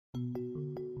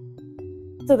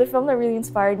So the film that really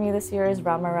inspired me this year is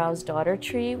Rama Rao's Daughter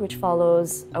Tree, which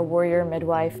follows a warrior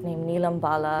midwife named Neelam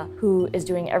Bala, who is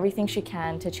doing everything she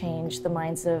can to change the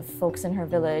minds of folks in her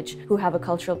village who have a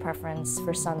cultural preference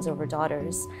for sons over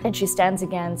daughters. And she stands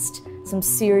against some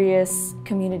serious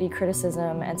community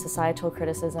criticism and societal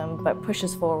criticism, but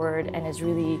pushes forward and is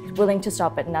really willing to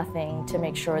stop at nothing to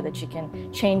make sure that she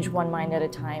can change one mind at a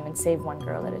time and save one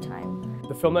girl at a time.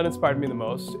 The film that inspired me the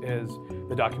most is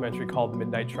the documentary called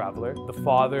Midnight Traveler. The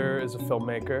father is a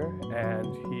filmmaker and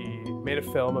he made a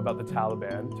film about the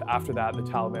Taliban. After that, the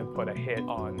Taliban put a hit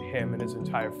on him and his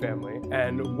entire family.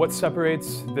 And what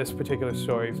separates this particular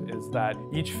story is that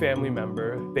each family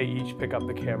member, they each pick up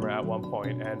the camera at one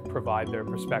point and provide their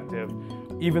perspective.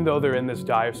 Even though they're in this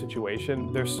dire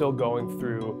situation, they're still going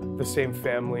through the same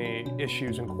family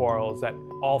issues and quarrels that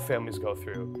all families go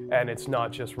through. And it's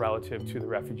not just relative to the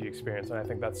refugee experience. And I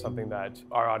think that's something that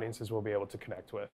our audiences will be able to connect with.